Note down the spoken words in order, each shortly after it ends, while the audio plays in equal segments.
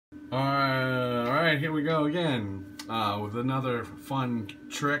Alright, here we go again with another fun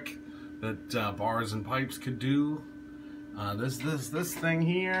trick that Bars and Pipes could do. This thing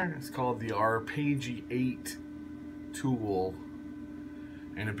here is called the Arpaggi-8 tool,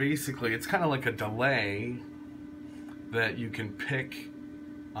 and it's kind of like a delay that you can pick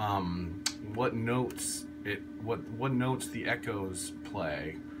what notes the echoes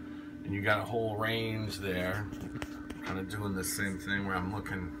play, and you got a whole range there. Kind of doing the same thing where I'm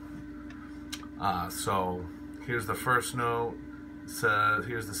looking. So here's the first note. So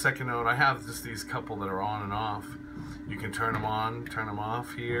here's the second note. I have just these couple that are on and off. You can turn them on, turn them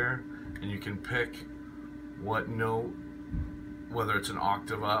off here, and you can pick what note, whether it's an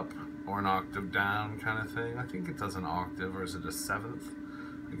octave up or an octave down kind of thing. I think it does an octave, or is it a seventh?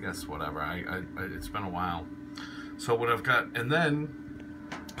 I guess whatever. It's been a while. So what I've got, and then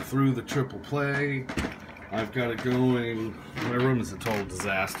through the triple play, I've got it going. My room is a total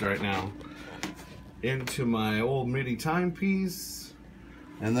disaster right now. Into my old MIDI timepiece,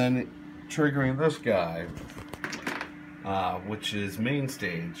 and then triggering this guy, which is main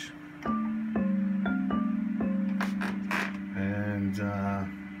stage. And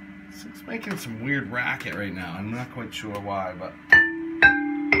it's making some weird racket right now. I'm not quite sure why, but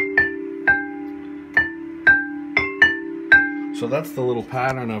so that's the little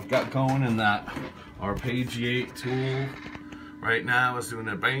pattern I've got going in that Arpaggi-8 tool. Right now it's doing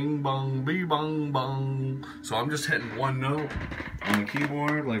a bang bong bee bong bong. So I'm just hitting one note on the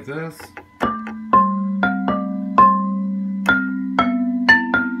keyboard like this.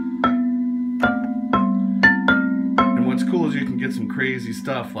 And what's cool is you can get some crazy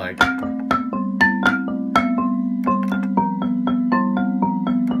stuff like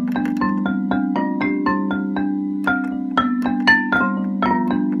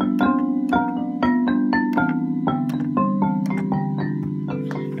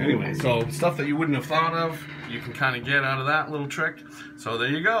anyway, so stuff that you wouldn't have thought of, you can kind of get out of that little trick. So there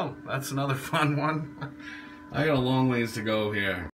you go. That's another fun one. I got a long ways to go here.